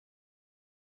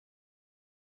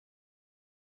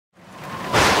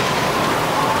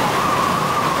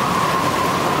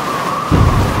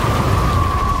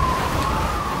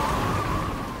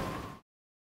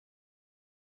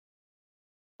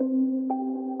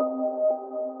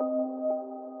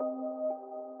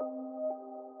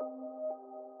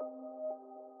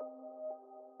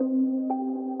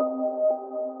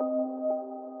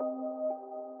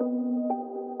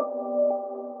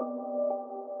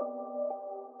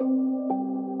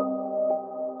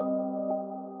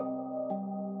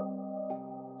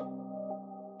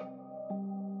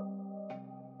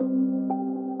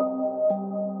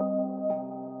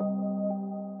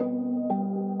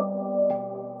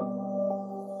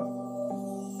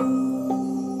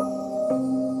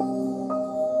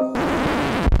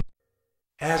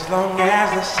As long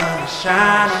as the sun is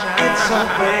shining, it's so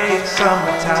great,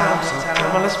 summertime, so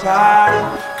come on, let's party.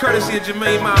 Courtesy of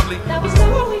Jermaine Mobley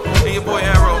and your boy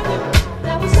Arrow.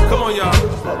 Come on, y'all.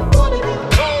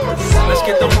 Let's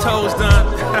get them toes done.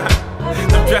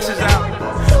 Them dresses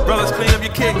out. Brothers, clean up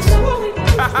your kicks.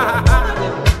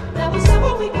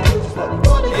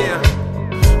 Yeah.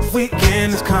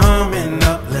 Weekend is coming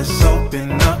up, let's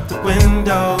open up the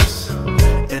windows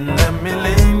and let me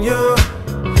lend you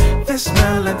this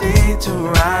melody to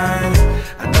ride.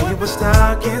 I know you were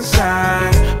stuck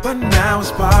inside, but now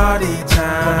it's party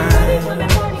time.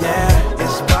 Yeah,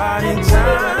 it's party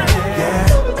time.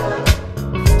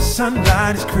 Yeah,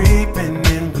 sunlight is creeping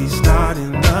and we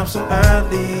starting up so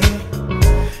early,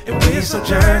 and we so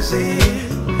Jersey.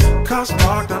 Cars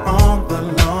parked out on the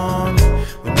lawn.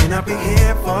 We may not be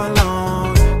here for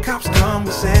long. Cops come,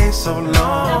 we say so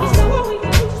long.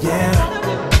 Yeah,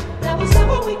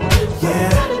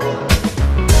 yeah.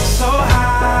 So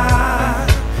high,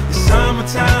 it's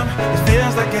summertime. It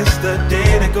feels like it's the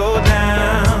day to go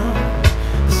down.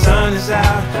 The sun is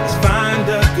out, let's find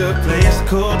a good place to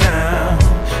cool down.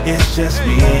 It's just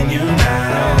me and you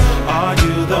now. Are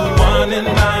you the one in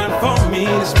line for me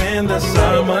to spend the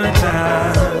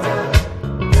summertime?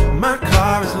 My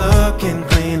car is looking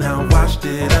clean, I washed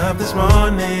it up this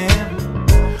morning.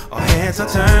 Our heads are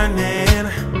turning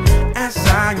as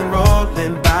I am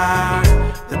rolling by.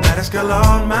 The baddest girl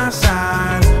on my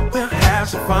side. We'll have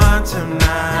some fun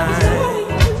tonight.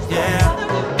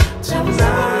 Yeah,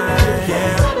 tonight,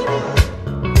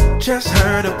 yeah. Just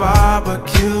heard a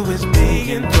barbecue is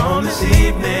being thrown this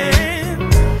evening.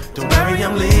 Don't worry,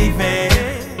 I'm leaving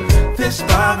this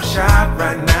barbershop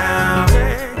right now.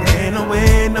 Ain't no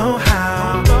way, no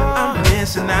how. I'm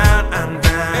missing out, I'm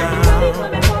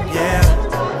down. Yeah,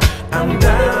 I'm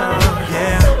down.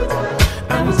 Yeah,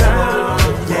 I'm down.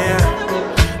 Yeah,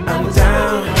 I'm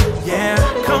down. Yeah,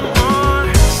 come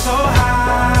on. So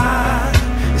high,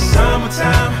 it's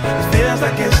summertime. It feels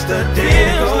like it's the day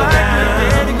to go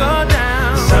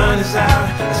down. The sun is out,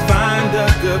 let's find a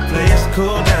good place to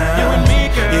cool down. You and me,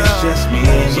 girl. It's just me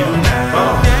and you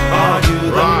now. Are you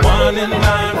the one in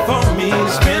line for me to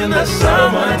spend the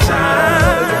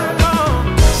summertime?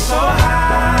 So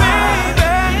high,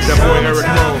 baby. That boy Eric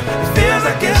Rowe. It feels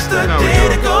like it's the day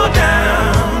to go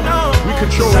down. We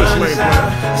control this lane, bro.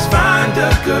 Let's find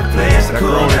a good place to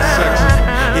cool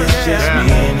down. It's just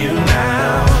me and you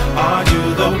now. Are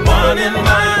you the one in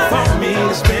line for me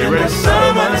to spend the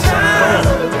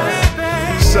summertime?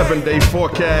 7-day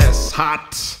forecast,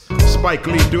 hot. Spike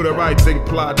Lee do the right thing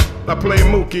plot. I play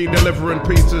Mookie, delivering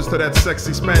pizzas to that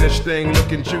sexy Spanish thing,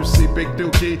 looking juicy, big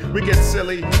dookie. We get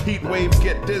silly, heat wave,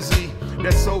 get dizzy.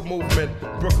 That soul movement,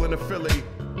 Brooklyn to Philly,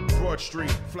 Broad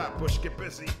Street, Flatbush, get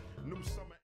busy.